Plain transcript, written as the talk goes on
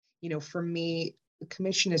For me,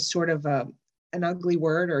 commission is sort of an ugly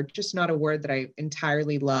word, or just not a word that I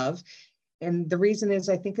entirely love. And the reason is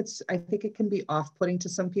I think it can be off-putting to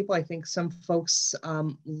some people. I think some folks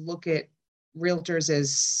look at realtors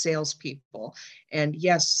as salespeople. And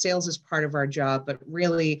yes, sales is part of our job, but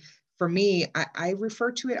really for me, I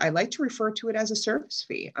like to refer to it as a service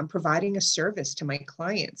fee. I'm providing a service to my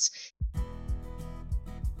clients.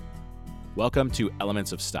 Welcome to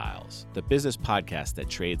Elements of Styles, the business podcast that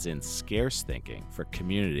trades in scarce thinking for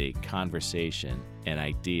community, conversation, and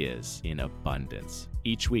ideas in abundance.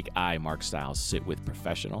 Each week, I, Mark Styles, sit with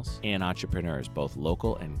professionals and entrepreneurs, both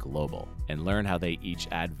local and global, and learn how they each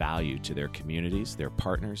add value to their communities, their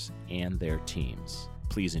partners, and their teams.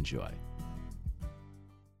 Please enjoy.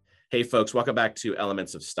 Hey, folks, welcome back to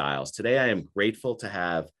Elements of Styles. Today, I am grateful to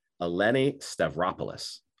have Eleni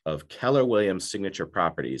Stavropoulos of Keller Williams Signature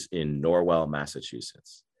Properties in Norwell,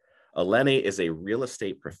 Massachusetts. Eleni is a real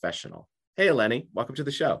estate professional. Hey, Eleni, welcome to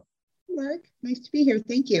the show. Mark, nice to be here.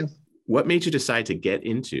 Thank you. What made you decide to get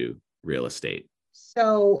into real estate?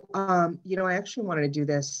 So, I actually wanted to do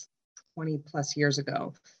this 20 plus years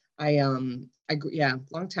ago. Long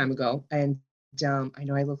time ago. And I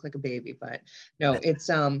know I look like a baby, but no, it's,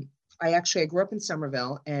 I grew up in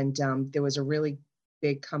Somerville, and there was a really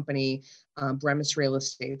big company, Bremis Real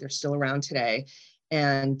Estate. They're still around today.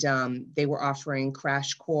 And they were offering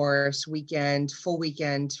crash course, full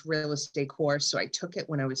weekend real estate course. So I took it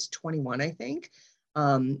when I was 21, I think.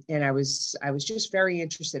 And I was just very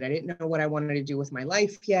interested. I didn't know what I wanted to do with my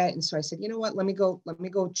life yet. And so I said, you know what, let me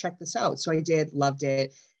go check this out. So I did, loved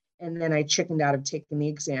it. And then I chickened out of taking the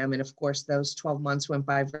exam. And of course, those 12 months went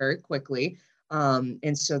by very quickly.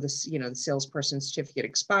 And so this, the salesperson certificate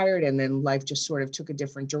expired, and then life just sort of took a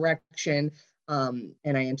different direction. And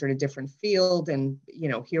I entered a different field, and,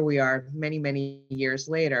 here we are many, many years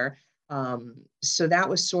later. So that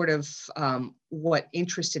was sort of what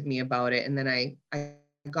interested me about it. And then I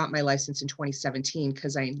got my license in 2017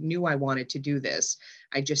 because I knew I wanted to do this.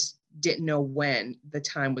 I just didn't know when the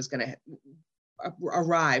time was going to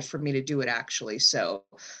arrive for me to do it, actually. So,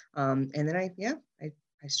 and then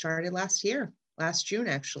I started last June,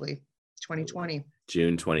 actually, 2020.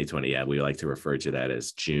 June 2020. Yeah, we like to refer to that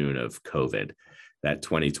as June of COVID. That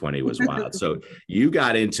 2020 was wild. So you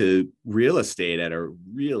got into real estate at a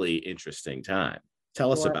really interesting time.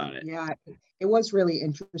 Tell us about it. Yeah, it was really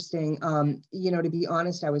interesting. To be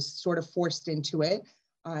honest, I was sort of forced into it.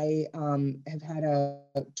 I have had a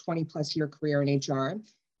 20 plus year career in HR,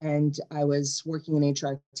 and I was working in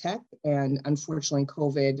HR tech. And unfortunately,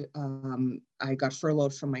 COVID, I got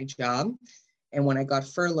furloughed from my job. And when I got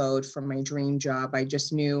furloughed from my dream job, I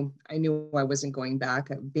knew I wasn't going back.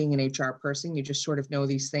 Being an HR person, you just sort of know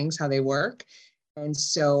these things, how they work. And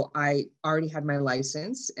so I already had my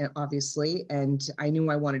license, obviously, and I knew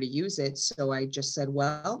I wanted to use it. So I just said,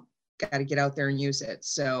 well, got to get out there and use it.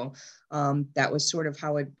 So that was sort of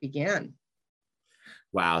how it began.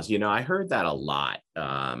 Wow. I heard that a lot,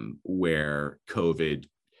 where COVID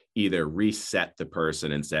either reset the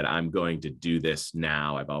person and said, I'm going to do this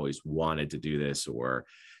now. I've always wanted to do this, or,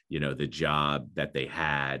 the job that they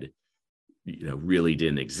had, really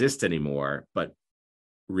didn't exist anymore. But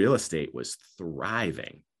real estate was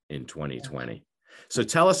thriving in 2020. Yeah. So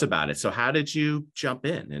tell us about it. So how did you jump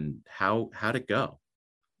in, and how'd it go?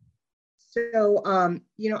 So,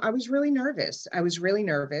 I was really nervous.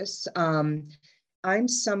 I'm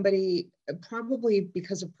somebody, probably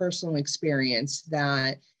because of personal experience,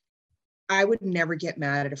 that I would never get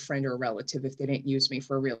mad at a friend or a relative if they didn't use me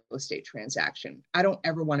for a real estate transaction. I don't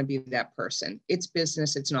ever want to be that person. It's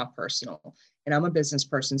business, it's not personal. And I'm a business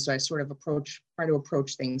person, so I sort of try to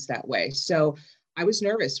approach things that way. So I was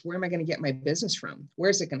nervous. Where am I going to get my business from?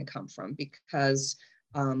 Where's it going to come from? Because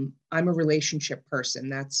I'm a relationship person.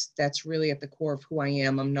 That's really at the core of who I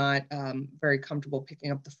am. I'm not very comfortable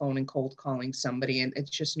picking up the phone and cold calling somebody, and it's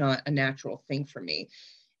just not a natural thing for me.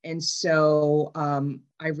 And so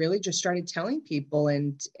I really just started telling people,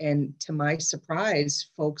 and to my surprise,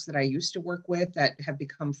 folks that I used to work with that have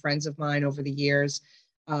become friends of mine over the years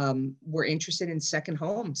were interested in second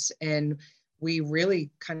homes. And we really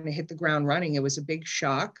kind of hit the ground running. It was a big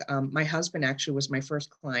shock. My husband actually was my first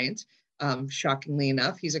client. Shockingly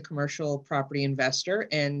enough, he's a commercial property investor,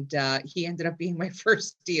 and he ended up being my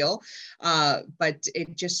first deal. But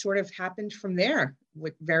it just sort of happened from there.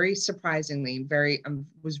 Very surprisingly,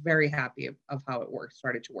 was very happy of how it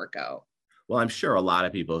started to work out. Well, I'm sure a lot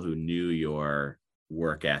of people who knew your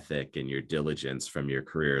work ethic and your diligence from your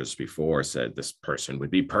careers before said, this person would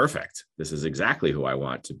be perfect. This is exactly who I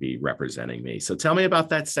want to be representing me. So tell me about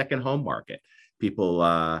that second home market. People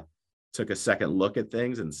took a second look at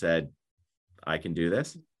things and said, I can do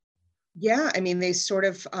this. Yeah, I mean, they sort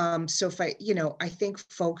of, so if I, I think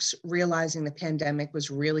folks realizing the pandemic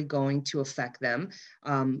was really going to affect them.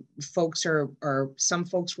 Folks some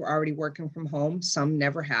folks were already working from home, some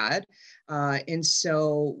never had. And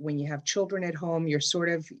so when you have children at home, you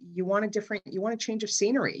want you want a change of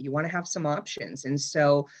scenery, you want to have some options. And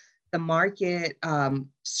so the market,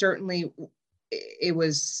 certainly it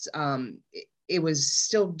was, it was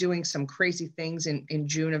still doing some crazy things in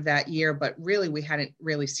June of that year, but really we hadn't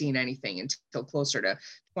really seen anything until closer to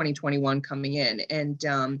 2021 coming in. And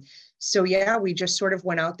so, yeah, we just sort of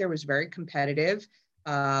went out there, was very competitive.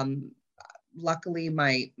 Um, Luckily,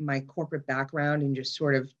 my corporate background and just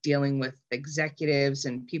sort of dealing with executives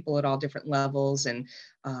and people at all different levels, and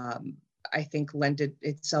I think lended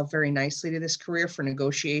itself very nicely to this career for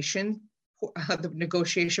negotiation, the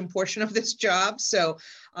negotiation portion of this job. So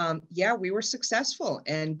yeah, we were successful.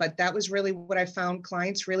 But that was really what I found.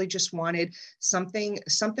 Clients really just wanted something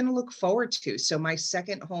to look forward to. So my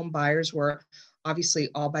second home buyers were obviously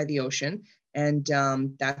all by the ocean. And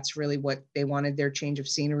that's really what they wanted their change of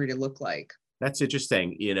scenery to look like. That's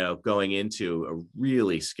interesting, going into a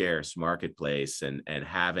really scarce marketplace and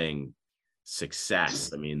having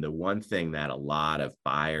success. I mean, the one thing that a lot of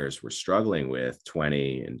buyers were struggling with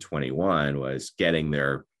 20 and 21 was getting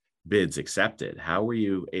their bids accepted. How were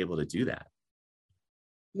you able to do that?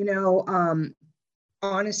 You know,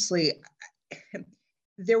 honestly,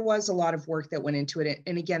 there was a lot of work that went into it.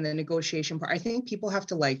 And again, the negotiation part, I think people have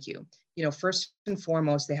to like you. First and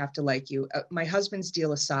foremost, they have to like you. My husband's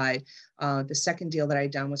deal aside, the second deal that I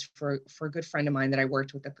had done was for a good friend of mine that I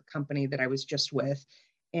worked with at the company that I was just with.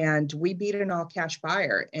 And we beat an all cash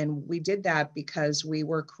buyer. And we did that because we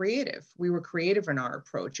were creative. We were creative in our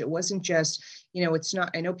approach. It wasn't just, it's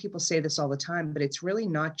not, I know people say this all the time, but it's really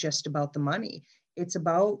not just about the money. It's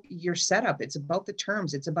about your setup. It's about the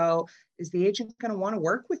terms. It's about, is the agent going to want to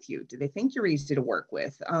work with you? Do they think you're easy to work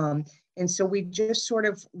with? And so we just sort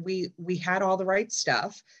of, we had all the right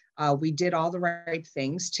stuff. We did all the right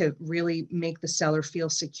things to really make the seller feel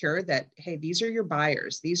secure that, hey, these are your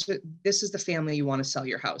buyers. This is the family you want to sell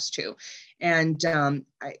your house to. And I'm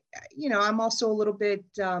also a little bit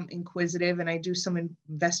inquisitive, and I do some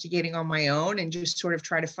investigating on my own and just sort of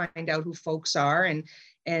try to find out who folks are.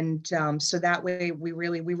 And so that way we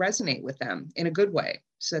resonate with them in a good way,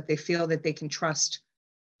 so that they feel that they can trust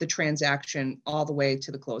the transaction all the way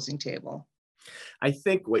to the closing table. I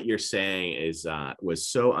think what you're saying is was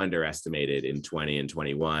so underestimated in 20 and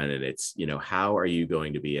 21. And it's, how are you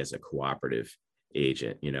going to be as a cooperative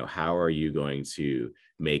agent? How are you going to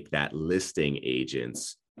make that listing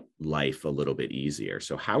agent's life a little bit easier?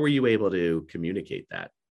 So how were you able to communicate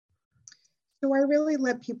that? So I really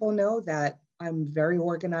let people know that I'm very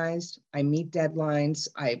organized. I meet deadlines.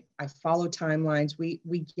 I follow timelines. We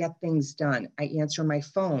get things done. I answer my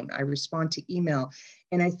phone. I respond to email.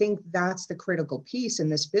 And I think that's the critical piece in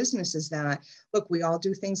this business, is that, look, we all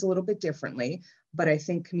do things a little bit differently, but I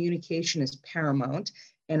think communication is paramount.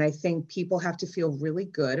 And I think people have to feel really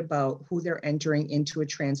good about who they're entering into a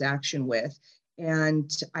transaction with.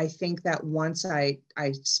 And I think that once I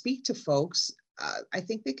speak to folks, I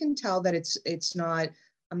think they can tell that it's not,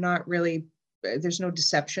 I'm not really, there's no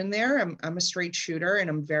deception there. I'm a straight shooter, and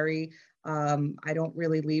I'm very, I don't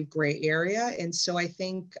really leave gray area. And so I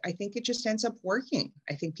think it just ends up working.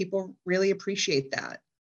 I think people really appreciate that.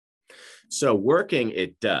 So working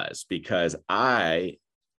it does, because I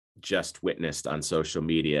just witnessed on social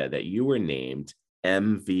media that you were named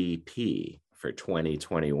MVP for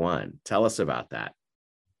 2021. Tell us about that.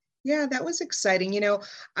 Yeah, that was exciting.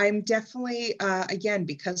 I'm definitely, again,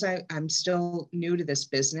 because I'm still new to this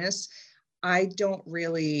business, I don't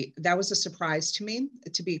really, that was a surprise to me,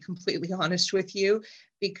 to be completely honest with you,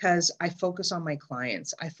 because I focus on my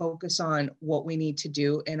clients. I focus on what we need to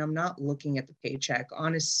do, and I'm not looking at the paycheck.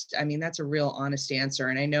 I mean, that's a real honest answer.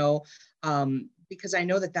 And I know, because I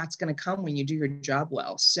know that that's going to come when you do your job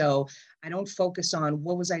well. So I don't focus on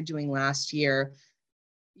what was I doing last year.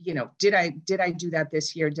 Did I do that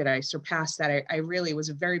this year? Did I surpass that? I really, was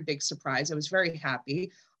a very big surprise. I was very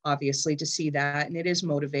happy, obviously, to see that. And it is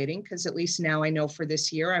motivating, because at least now I know for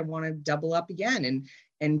this year, I want to double up again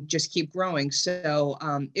and just keep growing. So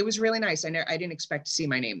it was really nice. I didn't expect to see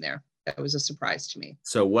my name there. That was a surprise to me.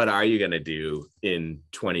 So what are you going to do in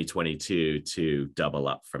 2022 to double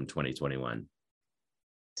up from 2021?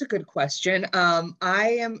 It's a good question.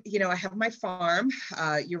 I am, I have my farm.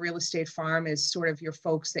 Your real estate farm is sort of your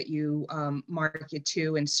folks that you market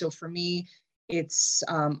to. And so for me, it's,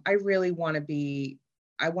 I want to be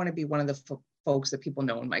one of the folks that people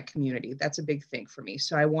know in my community. That's a big thing for me.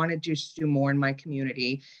 So I want to just do more in my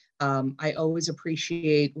community. I always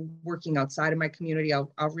appreciate working outside of my community.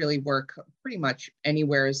 I'll really work pretty much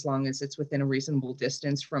anywhere as long as it's within a reasonable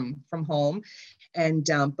distance from home. And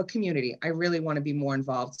but community, I really want to be more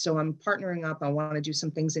involved. So I'm partnering up. I want to do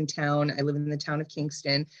some things in town. I live in the town of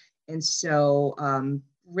Kingston, and so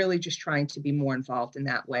really just trying to be more involved in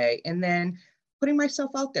that way. And then putting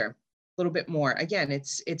myself out there a little bit more. Again,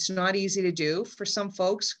 it's not easy to do for some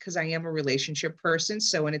folks because I am a relationship person.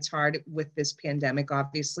 So, and it's hard with this pandemic,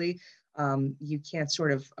 obviously. You can't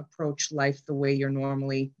sort of approach life the way you're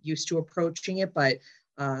normally used to approaching it, but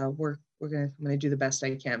I'm gonna do the best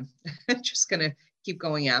I can. Just gonna keep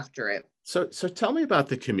going after it. So tell me about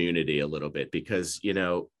the community a little bit, because,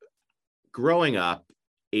 growing up,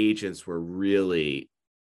 agents were really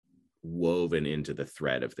woven into the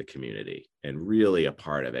thread of the community and really a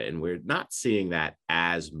part of it. And we're not seeing that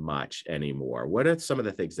as much anymore. What are some of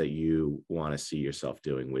the things that you want to see yourself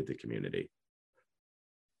doing with the community?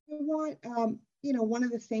 I want, one of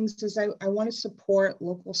the things is I want to support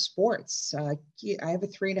local sports. I have a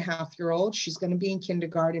 3.5-year-old. She's going to be in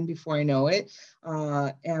kindergarten before I know it.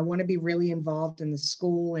 And I want to be really involved in the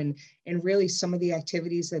school and really some of the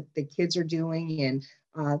activities that the kids are doing, and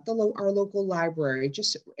our local library.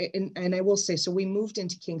 And I will say, so we moved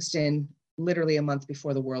into Kingston literally a month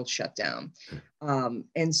before the world shut down.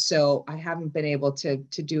 And so I haven't been able to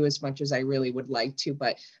do as much as I really would like to,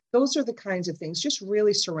 but those are the kinds of things, just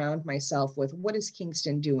really surround myself with what is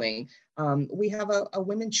Kingston doing. We have a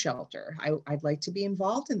women's shelter. I'd like to be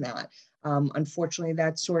involved in that. Unfortunately,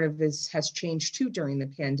 that sort of has changed too during the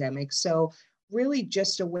pandemic. So really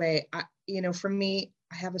just a way, for me,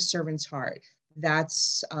 I have a servant's heart.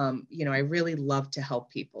 That's, I really love to help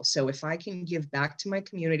people. So if I can give back to my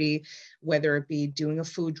community, whether it be doing a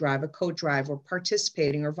food drive, a coat drive, or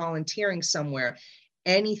participating or volunteering somewhere,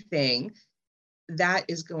 anything, that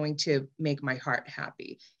is going to make my heart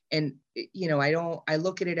happy. And, I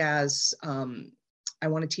look at it as, I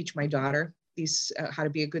want to teach my daughter how to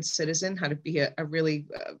be a good citizen, how to be a really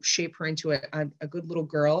shape her into a good little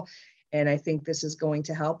girl. And I think this is going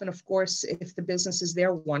to help. And of course, if the business is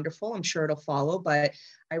there, wonderful, I'm sure it'll follow. But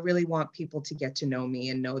I really want people to get to know me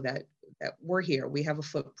and know that we're here. We have a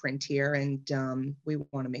footprint here, and we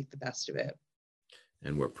want to make the best of it.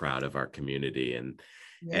 And we're proud of our community. And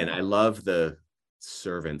Yeah. I love the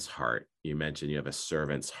servant's heart. You mentioned you have a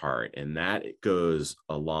servant's heart, and that goes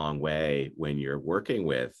a long way when you're working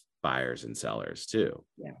with buyers and sellers too.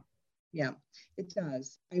 Yeah, it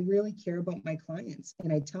does. I really care about my clients,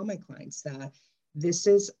 and I tell my clients that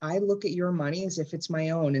I look at your money as if it's my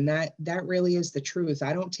own, and that really is the truth.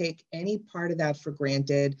 I don't take any part of that for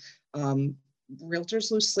granted.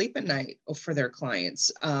 Realtors lose sleep at night for their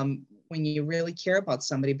clients when you really care about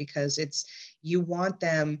somebody, because you want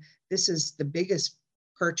them. This is the biggest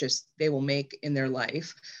purchase they will make in their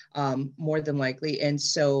life, more than likely. And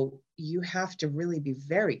so you have to really be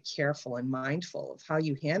very careful and mindful of how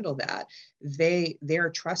you handle that. They're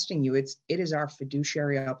trusting you. It is our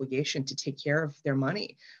fiduciary obligation to take care of their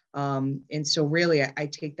money. And so really, I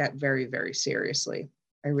take that very, very seriously.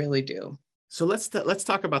 I really do. So let's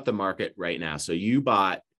talk about the market right now. So you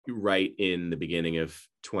bought right in the beginning of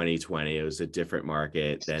 2020. It was a different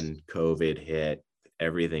market. Then COVID hit,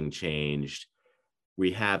 everything changed.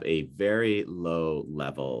 We have a very low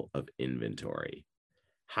level of inventory.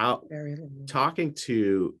 Talking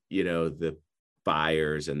to, the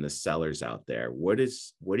buyers and the sellers out there, what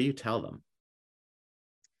do you tell them?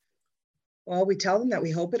 Well, we tell them that we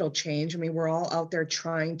hope it'll change. I mean, we're all out there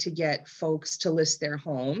trying to get folks to list their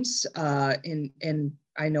homes. And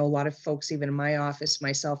I know a lot of folks, even in my office,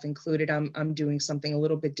 myself included, I'm doing something a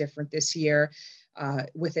little bit different this year.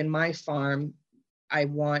 Within my farm, I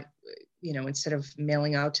want, instead of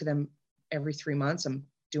mailing out to them every 3 months, I'm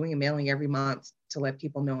doing a mailing every month to let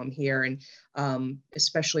people know I'm here. And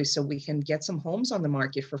especially so we can get some homes on the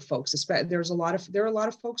market for folks. There are a lot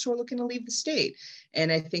of folks who are looking to leave the state.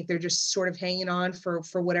 And I think they're just sort of hanging on for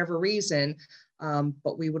whatever reason.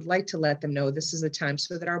 But we would like to let them know this is the time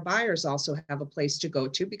so that our buyers also have a place to go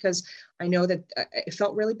to, because I know that it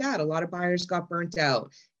felt really bad. A lot of buyers got burnt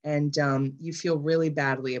out, and you feel really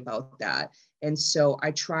badly about that. And so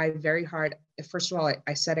I try very hard. First of all,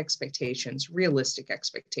 I set expectations, realistic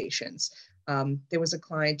expectations. There was a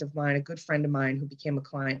client of mine, a good friend of mine, who became a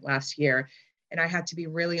client last year. And I had to be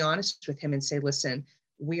really honest with him and say, listen,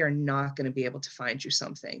 we are not going to be able to find you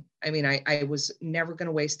something. I mean, I was never going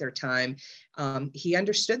to waste their time. He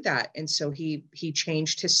understood that. And so he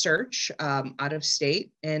changed his search out of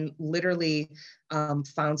state and literally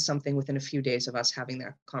found something within a few days of us having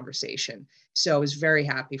that conversation. So I was very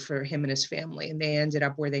happy for him and his family, and they ended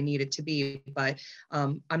up where they needed to be. But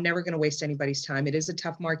I'm never going to waste anybody's time. It is a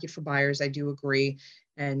tough market for buyers. I do agree.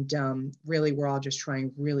 And really, we're all just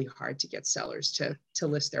trying really hard to get sellers to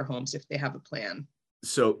list their homes if they have a plan.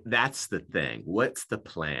 So that's the thing. What's the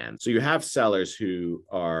plan? So you have sellers who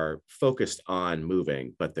are focused on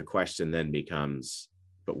moving, but the question then becomes,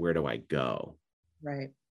 but where do I go? Right.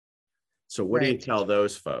 So what do you tell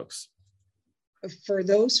those folks? For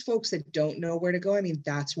those folks that don't know where to go, I mean,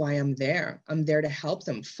 that's why I'm there. I'm there to help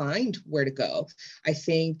them find where to go. I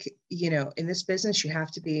think, in this business, you have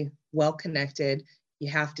to be well connected. You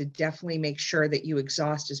have to definitely make sure that you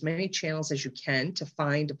exhaust as many channels as you can to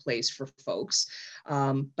find a place for folks.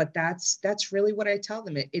 But that's really what I tell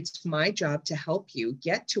them. It's my job to help you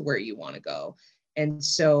get to where you want to go. And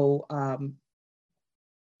so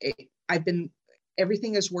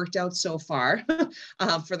everything has worked out so far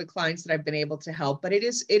for the clients that I've been able to help. But it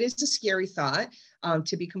is a scary thought,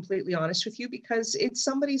 to be completely honest with you, because it's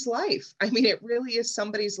somebody's life. I mean, it really is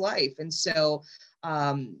somebody's life. And so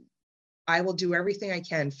I will do everything I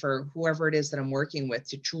can for whoever it is that I'm working with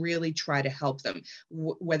to really try to help them,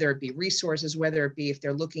 whether it be resources, whether it be if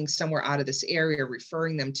they're looking somewhere out of this area,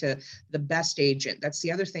 referring them to the best agent. That's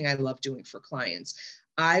the other thing I love doing for clients.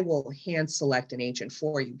 I will hand select an agent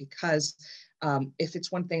for you because if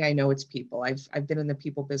it's one thing I know, it's people. I've been in the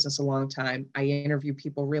people business a long time. I interview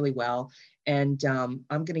people really well, and I'm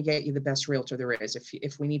going to get you the best realtor there is.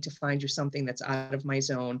 If we need to find you something that's out of my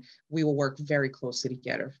zone, we will work very closely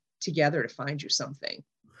together to find you something.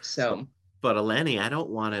 So, but Eleni, I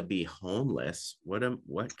don't want to be homeless.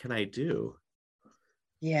 What can I do?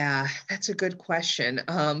 Yeah, that's a good question.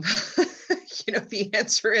 The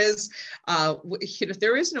answer is,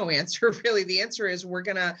 there is no answer really. The answer is we're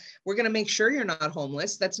gonna make sure you're not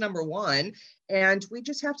homeless. That's number one. And we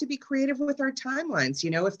just have to be creative with our timelines.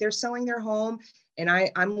 If they're selling their home and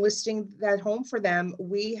I'm listing that home for them,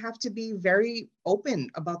 we have to be very open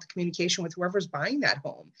about the communication with whoever's buying that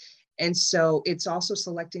home. And so it's also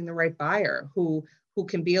selecting the right buyer who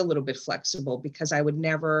can be a little bit flexible, because I would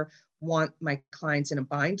never want my clients in a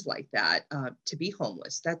bind like that to be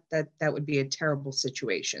homeless. That would be a terrible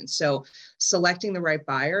situation. So selecting the right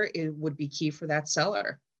buyer, it would be key for that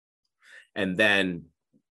seller. And then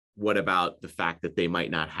what about the fact that they might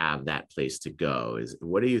not have that place to go?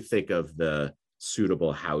 What do you think of the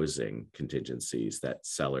suitable housing contingencies that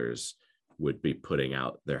sellers would be putting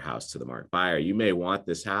out their house to the market? Buyer, you may want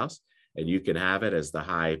this house and you can have it as the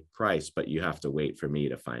high price, but you have to wait for me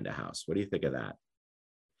to find a house. What do you think of that?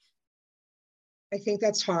 I think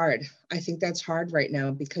that's hard. I think that's hard right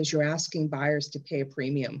now, because you're asking buyers to pay a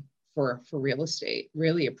premium for real estate,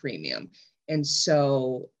 really a premium. And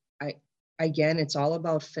so again, it's all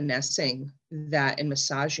about finessing that and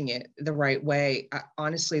massaging it the right way.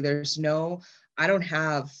 Honestly, I don't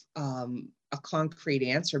have a concrete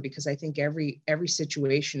answer, because I think every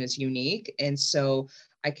situation is unique. And so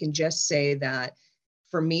I can just say that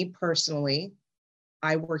for me personally,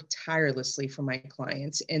 I work tirelessly for my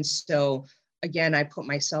clients. And so again, I put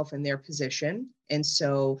myself in their position. And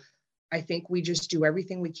so I think we just do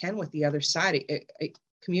everything we can with the other side.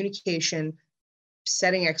 Communication,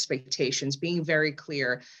 setting expectations, being very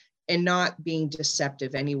clear, and not being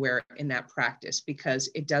deceptive anywhere in that practice,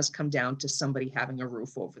 because it does come down to somebody having a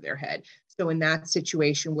roof over their head. So in that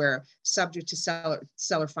situation where subject to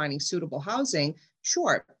seller finding suitable housing,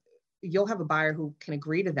 sure, you'll have a buyer who can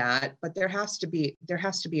agree to that, but there has to be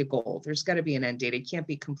a goal. There's got to be an end date. It can't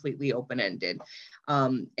be completely open-ended.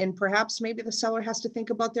 And perhaps maybe the seller has to think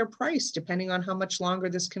about their price, depending on how much longer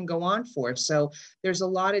this can go on for. So there's a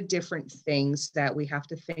lot of different things that we have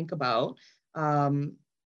to think about.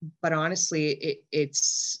 But honestly, it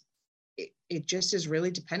just is really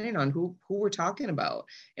dependent on who we're talking about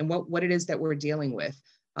and what it is that we're dealing with.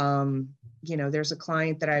 There's a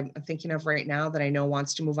client that I'm thinking of right now that I know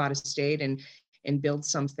wants to move out of state and build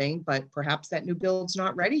something, but perhaps that new build's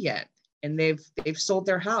not ready yet, and they've sold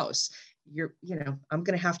their house. I'm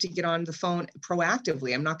going to have to get on the phone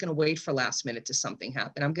proactively. I'm not going to wait for last minute to something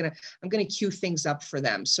happen. I'm going to queue things up for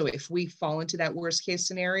them. So if we fall into that worst case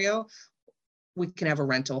scenario, we can have a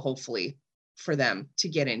rental hopefully for them to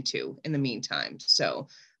get into in the meantime. So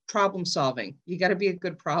problem solving, you got to be a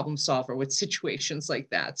good problem solver with situations like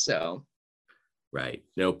that. So right,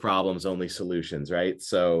 no problems, only solutions, right?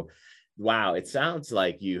 So wow, it sounds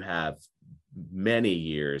like you have many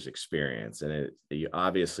years experience, and you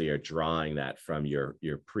obviously are drawing that from your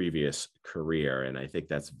previous career, and I think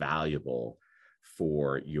that's valuable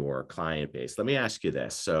for your client base. Let me ask you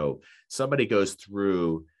this. So somebody goes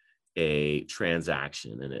through a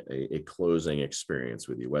transaction and a closing experience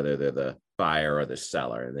with you, whether they're the buyer or the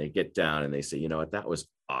seller, and they get down and they say, you know what, that was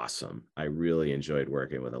awesome. I really enjoyed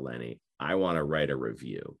working with Eleni. I want to write a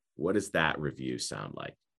review. What does that review sound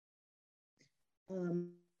like?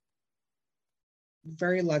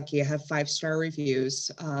 Very lucky. I have 5-star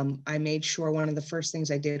reviews. I made sure one of the first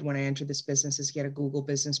things I did when I entered this business is get a Google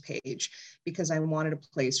business page, because I wanted a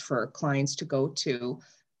place for clients to go to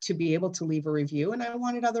be able to leave a review. And I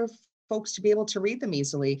wanted other folks to be able to read them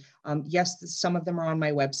easily. Yes, some of them are on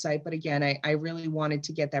my website, but again, I really wanted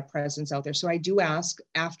to get that presence out there. So I do ask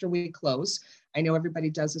after we close. I know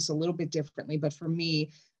everybody does this a little bit differently, but for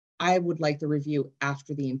me, I would like the review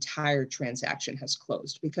after the entire transaction has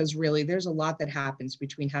closed, because really there's a lot that happens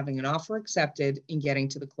between having an offer accepted and getting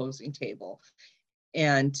to the closing table.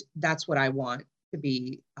 And that's what I want to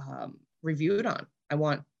be reviewed on. I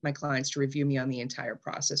want my clients to review me on the entire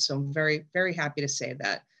process. So I'm very, very happy to say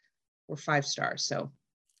that we're 5 stars. So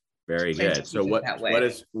very good. So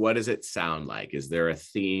what does it sound like? Is there a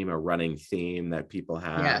theme, a running theme that people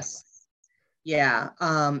have? Yes. Yeah.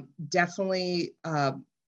 Definitely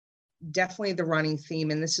the running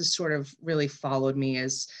theme, and this has sort of really followed me,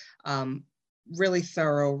 is really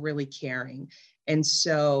thorough, really caring. And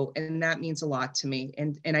that means a lot to me.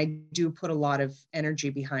 And I do put a lot of energy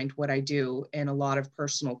behind what I do and a lot of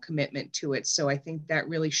personal commitment to it. So I think that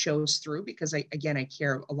really shows through, because I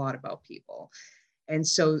care a lot about people. And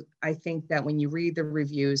so I think that when you read the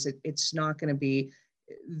reviews, it's not going to be,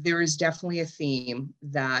 there is definitely a theme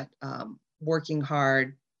that working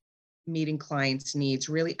hard, meeting clients' needs,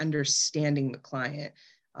 really understanding the client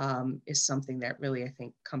is something that really, I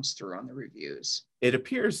think, comes through on the reviews. It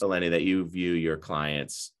appears, Eleni, that you view your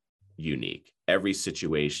clients unique, every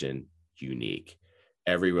situation unique,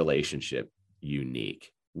 every relationship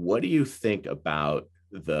unique. What do you think about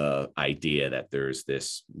the idea that there's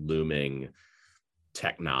this looming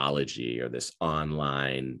technology or this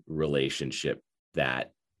online relationship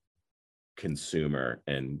that consumer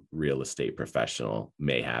and real estate professional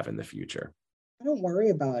may have in the future? I don't worry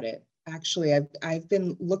about it. Actually, I've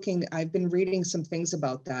been reading some things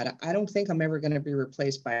about that. I don't think I'm ever going to be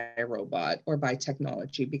replaced by a robot or by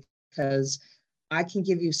technology, because I can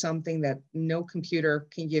give you something that no computer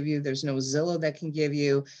can give you. There's no Zillow that can give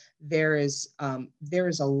you. There is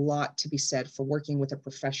a lot to be said for working with a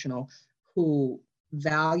professional who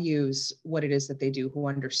values what it is that they do, who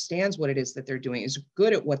understands what it is that they're doing, is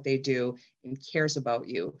good at what they do, and cares about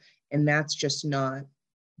you. And that's just not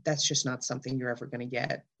something you're ever going to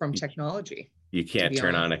get from technology. You can't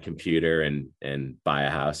turn on a computer and buy a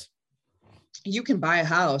house. You can buy a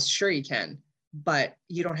house, sure you can, but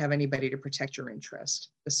you don't have anybody to protect your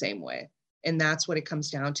interest the same way. And that's what it comes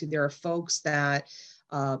down to. There are folks that,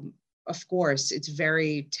 of course, it's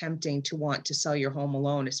very tempting to want to sell your home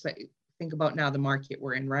alone, especially. Think about now the market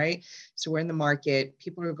we're in, right? So we're in the market,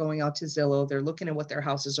 people are going out to Zillow, they're looking at what their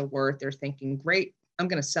houses are worth, they're thinking, great, I'm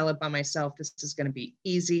going to sell it by myself. This is going to be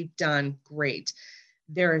easy, done, great.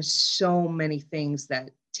 There are so many things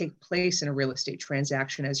that take place in a real estate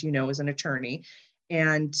transaction, as you know, as an attorney.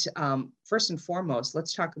 And first and foremost,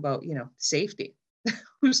 let's talk about, safety.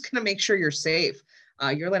 Who's going to make sure you're safe?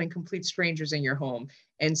 You're letting complete strangers in your home.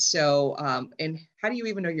 And so, and how do you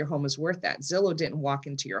even know your home is worth that? Zillow didn't walk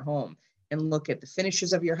into your home and look at the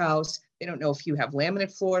finishes of your house. They don't know if you have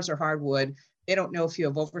laminate floors or hardwood. They don't know if you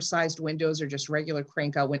have oversized windows or just regular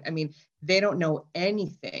crank out. They don't know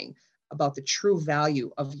anything about the true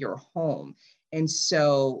value of your home. And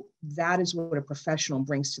so that is what a professional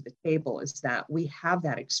brings to the table, is that we have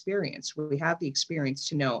that experience. We have the experience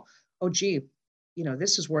to know, oh, gee,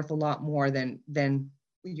 this is worth a lot more than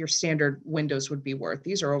your standard windows would be worth.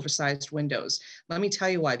 These are oversized windows. Let me tell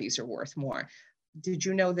you why these are worth more. Did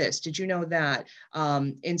you know this? Did you know that?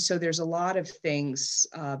 And so there's a lot of things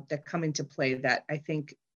that come into play that I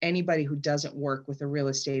think anybody who doesn't work with a real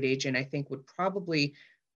estate agent, I think, would probably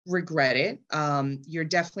regret it. You're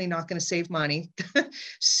definitely not going to save money.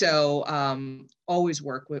 So always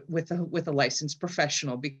work with a licensed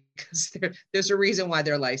professional, because there's a reason why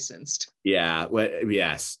they're licensed. Yeah. Well,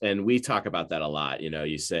 yes. And we talk about that a lot.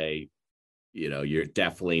 You say, you're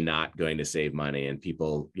definitely not going to save money, and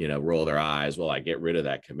people, roll their eyes. Well, I get rid of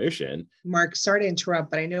that commission. Mark, sorry to interrupt,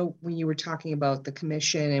 but I know when you were talking about the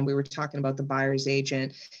commission and we were talking about the buyer's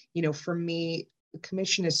agent, for me, the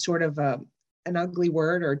commission is sort of an ugly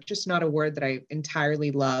word, or just not a word that I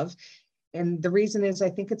entirely love. And the reason is I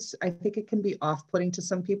think it can be off-putting to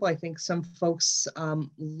some people. I think some folks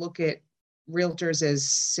look at realtors as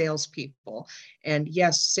salespeople. And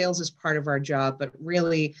yes, sales is part of our job, but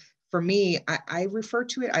really for me, I refer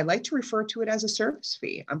to it, I like to refer to it as a service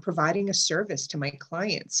fee. I'm providing a service to my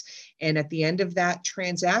clients. And at the end of that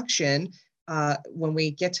transaction, when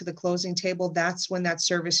we get to the closing table, that's when that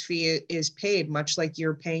service fee is paid, much like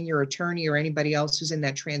you're paying your attorney or anybody else who's in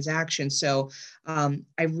that transaction. So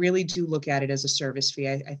I really do look at it as a service fee.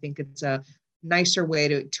 I think it's a nicer way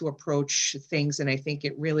to approach things. And I think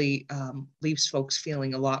it really leaves folks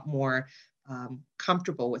feeling a lot more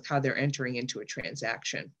comfortable with how they're entering into a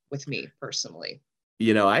transaction with me personally.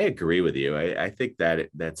 I agree with you. I think that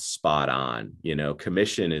that's spot on.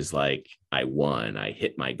 Commission is like, I won, I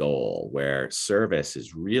hit my goal, where service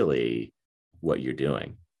is really what you're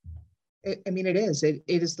doing. I mean, it is. It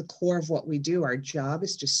is the core of what we do. Our job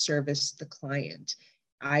is to service the client.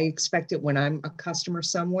 I expect it when I'm a customer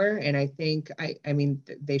somewhere, and I think I mean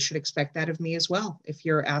they should expect that of me as well. If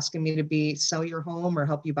you're asking me to sell your home or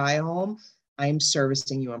help you buy a home, I'm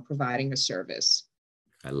servicing you. I'm providing a service.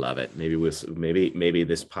 I love it. Maybe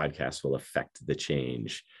this podcast will affect the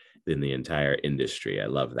change in the entire industry. I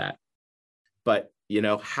love that. But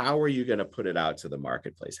how are you going to put it out to the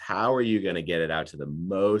marketplace? How are you going to get it out to the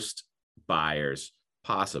most buyers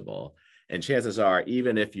possible? And chances are,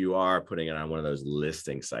 even if you are putting it on one of those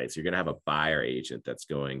listing sites, you're going to have a buyer agent that's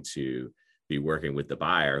going to be working with the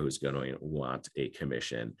buyer who's going to want a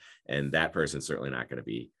commission. And that person's certainly not going to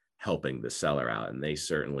be helping the seller out. And they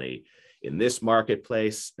certainly, in this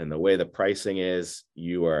marketplace and the way the pricing is,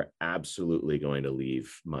 you are absolutely going to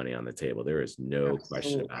leave money on the table. There is no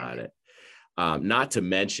question about it. Not to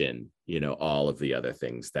mention, all of the other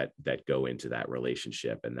things that go into that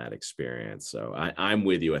relationship and that experience. So I'm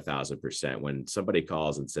with you 1,000%. When somebody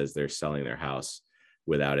calls and says they're selling their house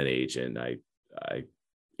without an agent, I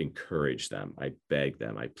encourage them, I beg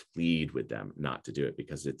them, I plead with them not to do it,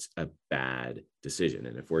 because it's a bad decision.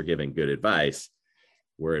 And if we're giving good advice,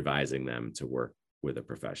 we're advising them to work with a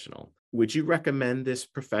professional. Would you recommend this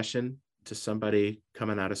profession to somebody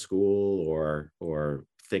coming out of school or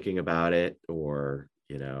thinking about it, or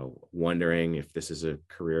wondering if this is a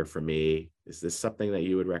career for me? Is this something that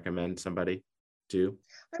you would recommend somebody do?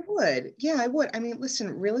 I would. Yeah, I would. I mean,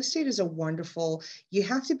 listen, real estate is you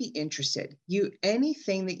have to be interested.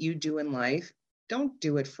 Anything that you do in life, don't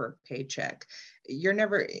do it for a paycheck.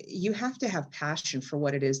 You have to have passion for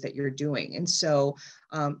what it is that you're doing. And so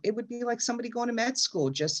it would be like somebody going to med school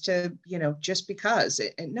just because.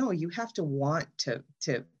 And no, you have to want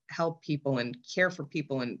to help people and care for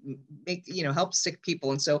people and help sick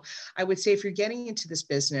people. And so I would say, if you're getting into this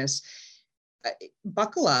business,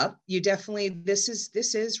 buckle up. This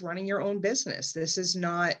is running your own business. This is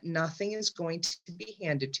nothing is going to be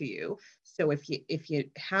handed to you. So if you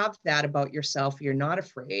have that about yourself, you're not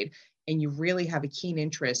afraid, and you really have a keen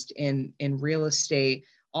interest in real estate,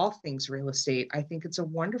 all things real estate, I think it's a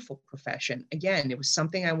wonderful profession. Again, it was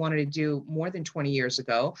something I wanted to do more than 20 years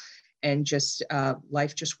ago, and just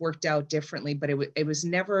life just worked out differently. But it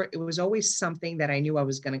was always something that I knew I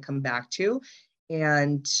was going to come back to.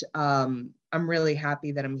 And I'm really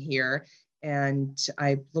happy that I'm here, and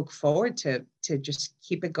I look forward to just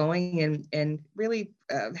keep it going and really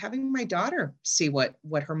having my daughter see what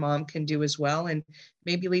her mom can do as well, and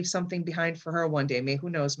maybe leave something behind for her one day. Who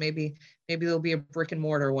knows? Maybe there'll be a brick and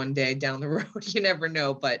mortar one day down the road. You never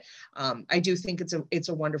know. But I do think it's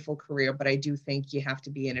a wonderful career, but I do think you have to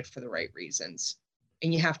be in it for the right reasons,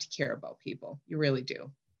 and you have to care about people. You really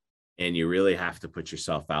do. And you really have to put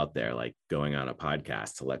yourself out there, like going on a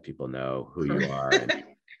podcast, to let people know who you are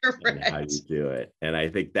and how you do it. And I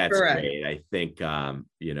think that's great. I think,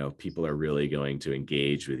 people are really going to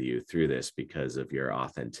engage with you through this because of your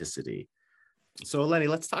authenticity. So Eleni,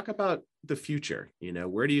 let's talk about the future.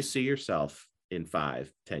 Where do you see yourself in 5-10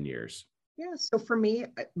 years? Yeah, so for me,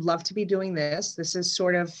 I'd love to be doing this. This is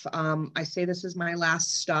sort of, I say this is my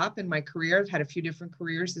last stop in my career. I've had a few different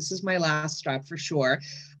careers. This is my last stop for sure.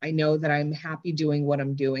 I know that I'm happy doing what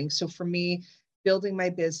I'm doing. So for me, building my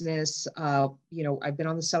business, I've been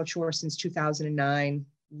on the South Shore since 2009,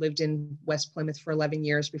 lived in West Plymouth for 11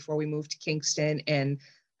 years before we moved to Kingston. And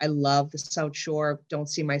I love the South Shore, don't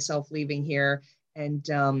see myself leaving here. And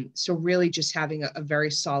so really just having a very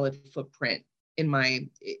solid footprint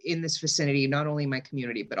in this vicinity, not only in my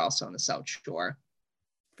community, but also on the South Shore.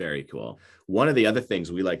 Very cool. One of the other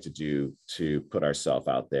things we like to do to put ourselves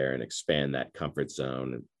out there and expand that comfort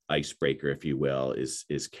zone, icebreaker, if you will, is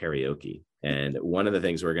karaoke. And one of the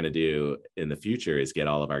things we're going to do in the future is get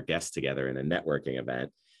all of our guests together in a networking event,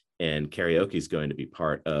 and karaoke is going to be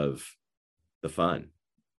part of the fun.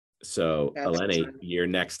 So, That's Eleni, fun. you're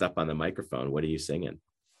next up on the microphone. What are you singing?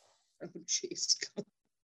 Oh, jeez.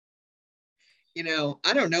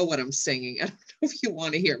 I don't know what I'm singing. I don't know if you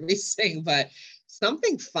want to hear me sing, but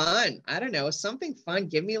something fun. I don't know, something fun.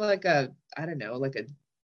 Give me like I don't know, like a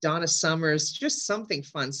Donna Summers, just something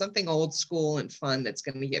fun, something old school and fun that's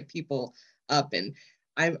going to get people up. And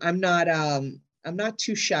I'm not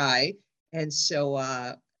too shy. And so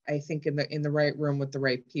I think in the right room with the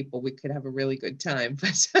right people, we could have a really good time.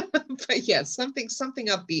 But yeah, something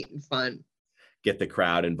upbeat and fun. Get the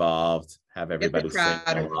crowd involved, have Get the everybody sing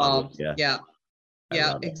crowd along with involved. you. Yeah. I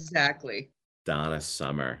Yeah, love it. exactly. Donna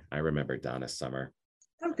Summer. I remember Donna Summer.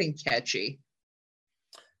 Something catchy.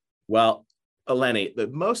 Well, Eleni, the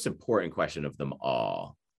most important question of them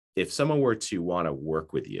all, if someone were to want to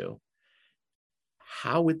work with you,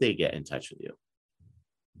 how would they get in touch with you?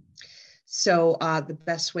 So the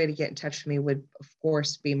best way to get in touch with me would, of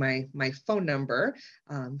course, be my phone number.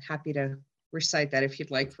 Happy to recite that if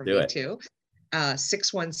you'd like for me to.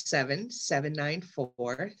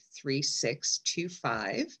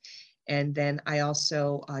 617-794-3625. And then I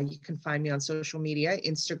also, you can find me on social media,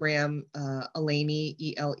 Instagram,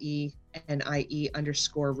 Eleni,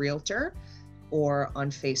 ELENIE_realtor, or on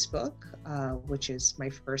Facebook, which is my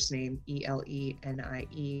first name, ELENIE, and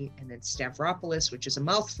then Stavropoulos, which is a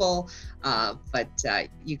mouthful, but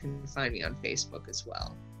you can find me on Facebook as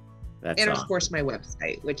well. That's and of awesome. course, my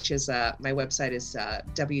website, which is my website is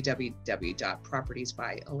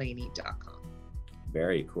www.propertiesbyeleni.com.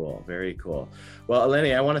 Very cool. Very cool. Well,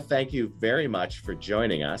 Eleni, I want to thank you very much for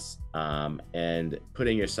joining us and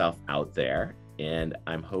putting yourself out there. And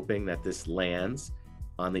I'm hoping that this lands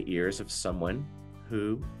on the ears of someone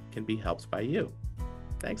who can be helped by you.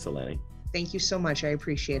 Thanks, Eleni. Thank you so much. I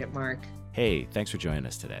appreciate it, Mark. Hey, thanks for joining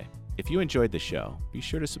us today. If you enjoyed the show, be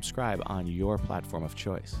sure to subscribe on your platform of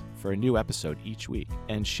choice for a new episode each week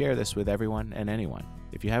and share this with everyone and anyone.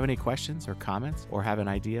 If you have any questions or comments or have an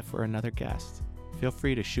idea for another guest, feel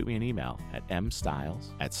free to shoot me an email at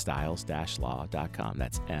mstiles@stiles-law.com.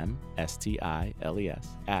 That's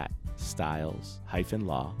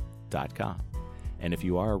MSTILES@stiles-law.com. And if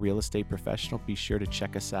you are a real estate professional, be sure to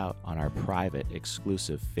check us out on our private,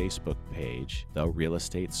 exclusive Facebook page, The Real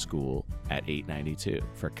Estate School at 892,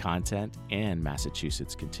 for content and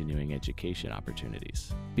Massachusetts continuing education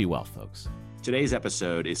opportunities. Be well, folks. Today's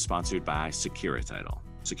episode is sponsored by Securititle.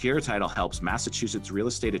 Securititle helps Massachusetts real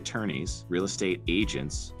estate attorneys, real estate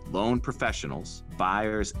agents, loan professionals,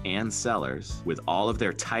 buyers, and sellers with all of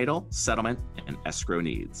their title, settlement, and escrow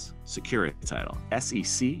needs. Securititle,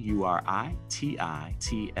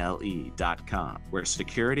 SECURITITLE.com, where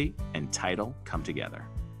security and title come together.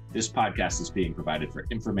 This podcast is being provided for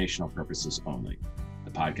informational purposes only.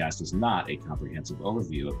 The podcast is not a comprehensive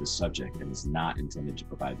overview of this subject and is not intended to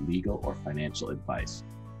provide legal or financial advice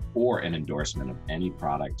or an endorsement of any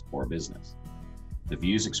product or business. The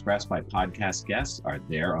views expressed by podcast guests are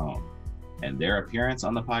their own, and their appearance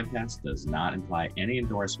on the podcast does not imply any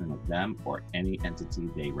endorsement of them or any entity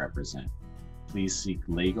they represent. Please seek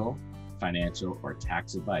legal, financial, or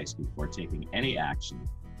tax advice before taking any action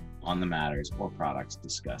on the matters or products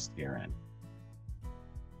discussed herein.